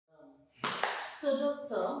So,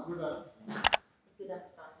 Doctor. Good afternoon. Good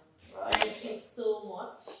afternoon. Thank you so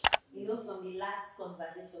much. You know, from the last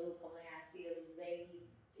conversation, I see a very,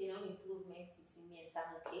 improvements between me and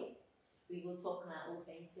Sam, okay? We go talk now also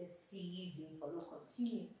instead of season for the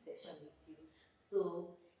continuing session with you.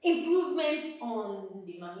 So, improvements on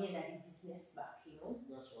the mommy and daddy business back,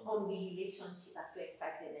 That's one. on the relationship. I'm so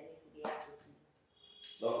excited and if we get to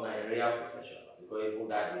Not my real professional, because even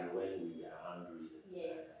that when we were angry,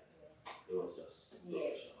 yes. It was just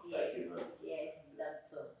Yes, professional. Thank you very much. Yes,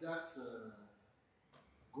 that's all. That's a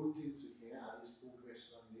good thing to hear. At least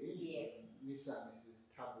progress on the Yes. Mr. and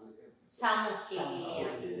Mrs. Table.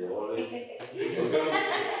 They always. It's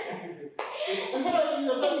a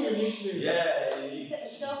very unique name. Yeah.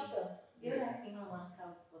 Doctor, you're asking my one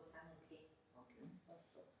count for Tamuke. Okay.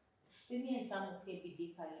 Doctor. With me and Tamuke be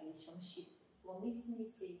deeper relationship. But Miss me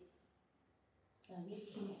say, we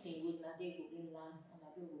keep saying good na they go inland and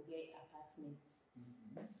I will get apartments.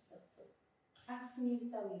 Doctor. Ask me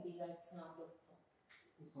if I will be right now, doctor.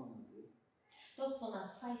 What's wrong with you? Doctor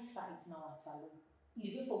na 5'5" now at alone.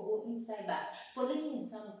 You dey for go inside that. For letting in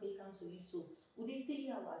time okay come to you so would they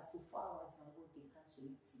 3 hours to 4 hours and go they come to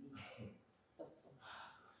you Doctor.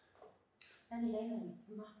 And then I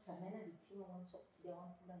matter, then I the want to talk to them,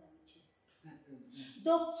 one pull on my chest.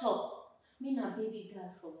 Doctor, me na baby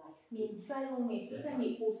girl for life. Me environment, you say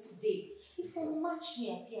me post day. If for match me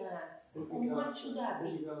appearance, for match that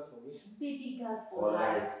baby girl for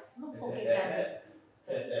life. Not forget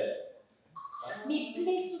that. Me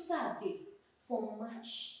place society for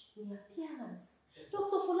match me appearance.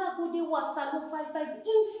 Doctor Fola go dey water go 5'5"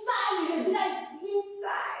 inside, you like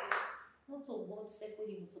inside. Not to God say for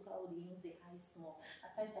him to carry the use the high small.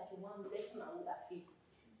 At times I can one less now would have feel.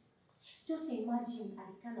 Just imagine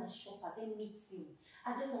at the kind of shop I get meeting. I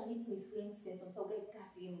just want meeting friends and so get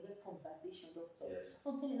gathering, get conversation, doctor. Yes.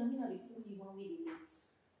 So I'm telling you, I'm not the only one way they late.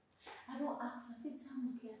 I don't ask, I said,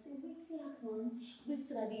 Sam, okay, I said, wait till happen. Wait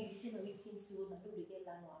till I be the same Wilkins Road, I don't get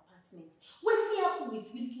land or apartment. Wait till happen with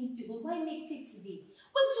Wilkins Road, why make it today?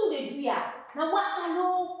 Wait till they do ya. Now what I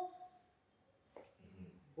know?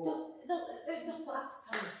 Doctor, ask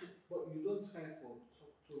Sam, okay. But you don't try for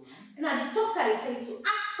talk to him. Now the talker is telling you to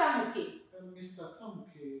ask Sam, okay. Mr.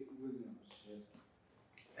 Tamuke Williams. Yes.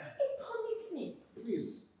 He promised me.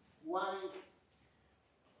 Please, why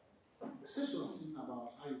say something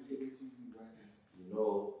about how you feel waiting you right now? You know,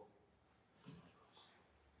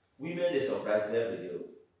 women they surprise me every day.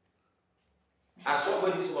 As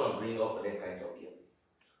somebody this one bring up that kind of game.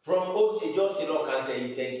 From also just can't tell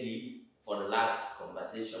you thank you for the last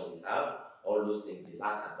conversation we have, all those things, the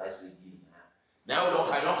last advice we give now. Now we don't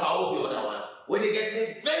cannot hold the other one. When they get me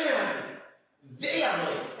very angry, very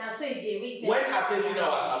annoying. When I tell you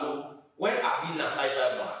now at alone, when I be na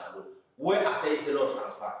 5'5" now at alone, when I tell you say no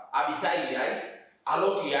transfer, I be telling you, I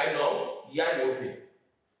look here now, you open.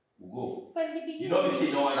 We go. You know we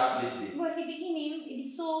say no other place there. But the beginning, it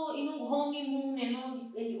is so, honeymoon and all,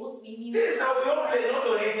 and the host be new. This is how we don't play, not a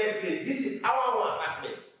rented place. This is our own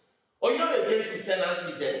apartment. Or you know the against the tenants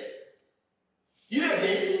business? You know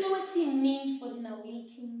against? You know what he means for the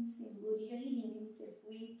Wilkins symbol? You hear him himself,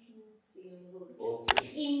 Wilkins symbol. Okay.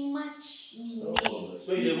 He match me name.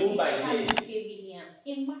 So you move by name. Williams.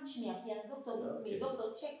 He match me up here. Doctor, look me. Doctor,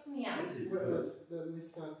 check me out. This is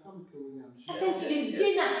Mr. Tamuke Williams. I said to the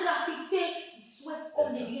dinner traffic take sweat all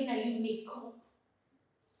the day and you make up.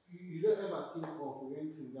 You don't ever think of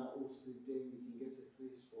renting that house then you can get a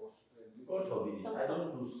place for God forbid it. I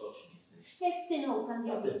don't do such business. Let's say now we can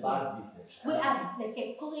get That's a bad business. we are like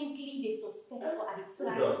currently the suspect for at the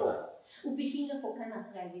trial for we begin for kind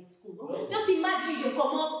of private school. No. Just imagine you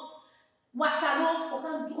come out Waterloo for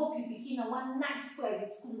can drop you begin a one nice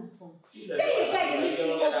private school at home. Tell you guys you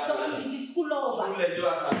meeting us talking in the school over. School they do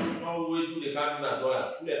as a no way to the cabin at all.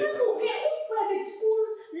 School they So okay, if private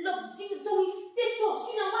school loves you to his status,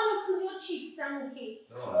 you know one to your cheeks, I'm okay.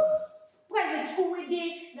 No. Private school where they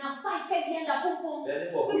now 5 years and pom Then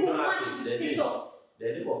we go match the status.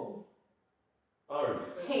 they work. Alright.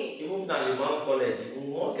 Hey. Even now the Mount College, you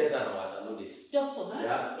must get an Waterloo day. Doctor,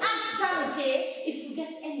 Yeah. ask Sam, okay, if you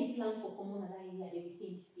get any plan for common area,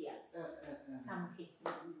 everything is serious. Sam, okay.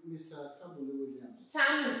 Mr. Tamuke Williams.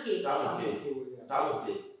 Sam, okay. Tamuke. Williams.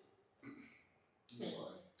 Tamuke. I'm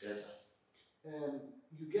sorry. Yes, sir.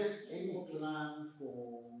 You get any plan for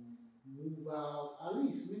move out, at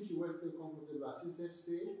least make your wife feel comfortable as you said,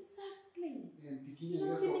 say. Exactly. And beginning You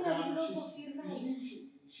know, see me like the love of your life.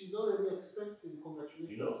 She's already expecting.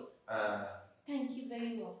 Congratulations. You know, Thank you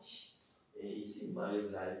very much. you see,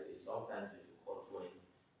 married life is sometimes difficult when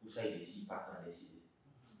who say they see pattern they see.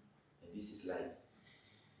 And this is life.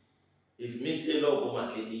 If Miss Elo go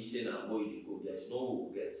market, he say now go, you go. There is no who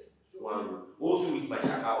will get one room. Also with my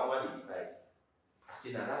shaka, one they divide. I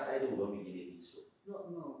think on that side we don't begin it so.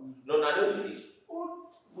 No, I don't do it.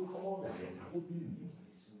 Oh, we come on again. I will be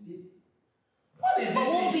listen. What is this?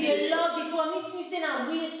 Won't be the love you promise me, saying I'm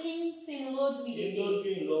Wilkinson Road with the You don't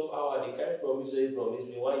be in love hour. The kind promise you promise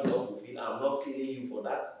me. Why you don't fulfill? I'm not killing you for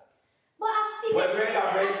that. But I still. When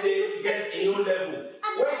friend say get a new level.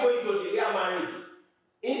 When going to the real marriage.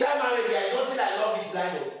 Inside marriage, there is nothing like love is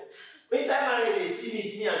blind. Inside marriage, they see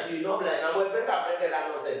me and say, you know, blind. Now, boyfriend and friend get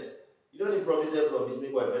that nonsense. You don't need promise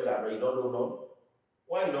me, boyfriend and friend. You don't know.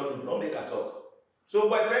 Why you don't do? Don't make a talk. So,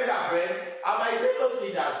 boyfriend and friend, I might say, don't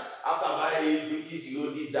see that after marriage, this, you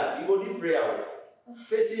go this, that. You go do prayer.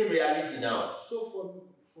 Facing reality now. So,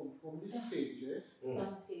 from this stage,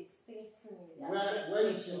 Okay, where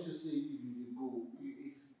you tend to say you go,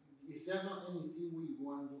 is there not anything we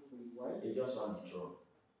want to do for you, right? You just want the throne.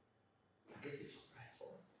 I get a surprise for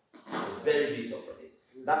me. A very big surprise.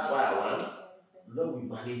 That's why I want Lord we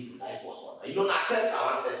manage life was one. You don't attest, I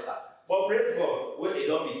want tester. But praise God, when they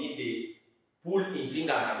don't begin they pull in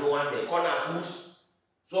finger, I don't want a corner push.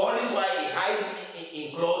 So all this why he hide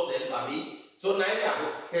in clothes then for me. So now I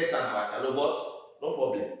have test and about but no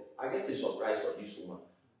problem. I get a surprise for this woman.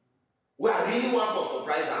 Where I really want for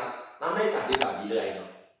surprise now America they can be right now.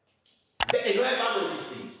 They don't ever know these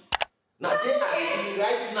things. Now they are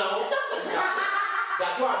right now.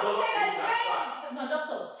 That's why I don't know. No,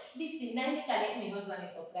 doctor. Listen, now you can let me husband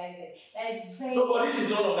is surprised. That is very. No, but this is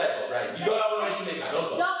no longer a surprise. You don't already make a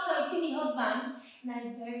doctor. Doctor, you see me husband. Now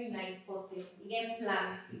very nice person. You get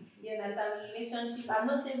plans. You understand relationship. I'm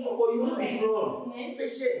not saying oh, you want to grow.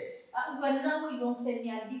 Patient. But now we don't tell me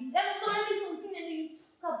at this. So I need something and you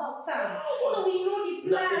talk about time. So we know the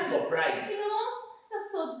plan. Not a surprise. You know?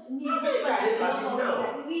 That's what me How many times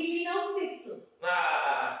now? We don't say so.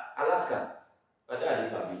 Alaska.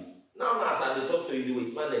 Now, as I talk to you,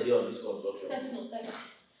 it's man on this construction.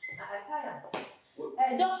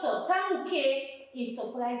 Doctor, Tamuke is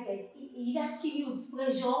surprised that he either kill you with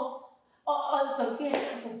pressure or something else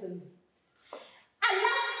happen to you.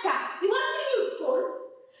 Alaska, you want to kill you with cold?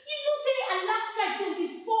 You know say Alaska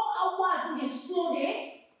 24 hours in the snow there?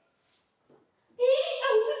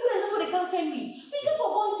 And people that know for the family. We go for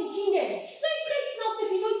one to kill them. Let's not say,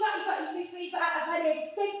 you know, if I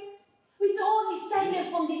expect with all the silence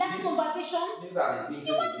from the last conversation. These are the things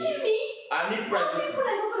you want to kill me? I need privacy. People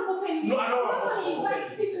that know for the family. No, I don't want to invite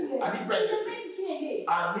people there. I need privacy.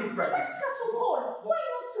 I need privacy. Let's start to call. Why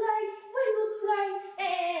not try?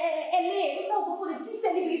 LA? Let's not go for the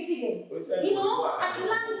celebrity then. You know,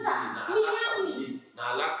 Atlanta, Miami.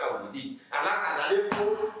 Now Alaska will be Alaska,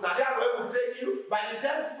 now they are going to train you. By the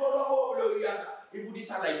time you go below you, if you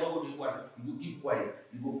decide like you you keep quiet.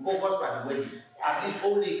 You go focus on the wedding. At least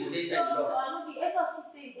only you they say no. I will be ever to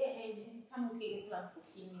say time okay plan for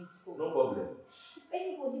him to go. No problem. If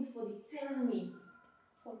anybody for the tell me,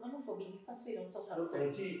 I'm not for being first way don't talk about. So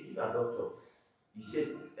can see you are doctor. You said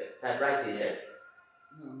typewriting, yeah?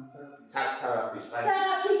 No, I'm a therapist.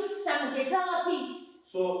 Therapist.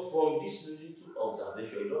 So from this little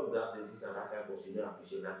observation, you don't have to say this and that kind of person, you don't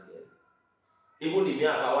appreciate that here. Even the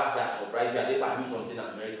mere hours that surprise you, they do something in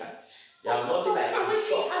America. There are nothing like that.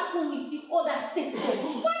 What happen with the other states?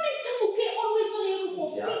 Why make Tamuke always only able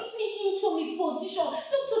for fit me into my position?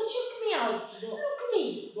 Doctor, check me out. Look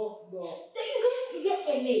me. You get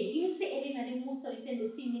LA. You say LA and then most of the time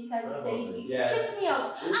the filmmakers celebrities. Check me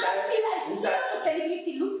out. I feel like you know the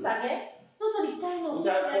celebrity looks again. Those are the kind of who's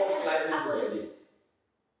that false library?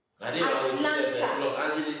 Atlanta, Los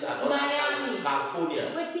Angeles, and Miami, California.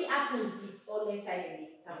 What's it happened? It's all inside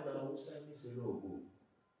the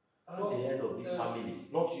I'm the head of this family,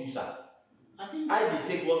 not you, sir. I think I will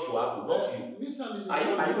take what should happen, not you. Mr.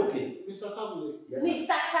 Are you okay? Mr. Tabule. Yes,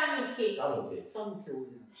 Mr. Tamuke. I'm okay. Tamuke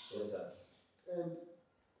Williams. Yes, sir.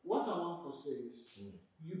 What I want to say is,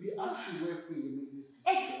 you be actually well free to make this.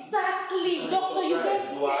 Exactly, doctor, you get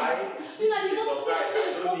sense. Why? You are not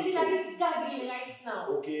something that is gathering right now.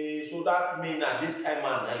 Okay, so that means that this kind of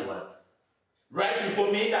man I want. Right before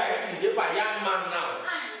me directly, they are young man now.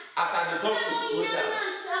 As I talk to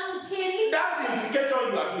that's the implication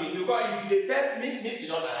you are doing. Because if they tell me, they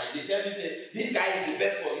tell me say this guy is the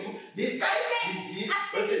best for you. This guy is this.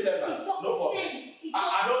 No problem.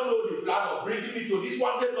 I don't know the plan of bringing me to this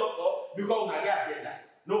one day doctor because we get agenda.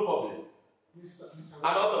 No problem.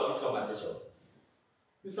 I'm out of this conversation.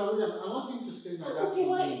 Mr. Williams, I want him to say that.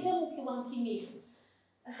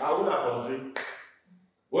 I will not country.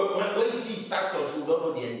 When you see starts on, you don't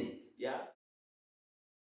know the ending. Yeah.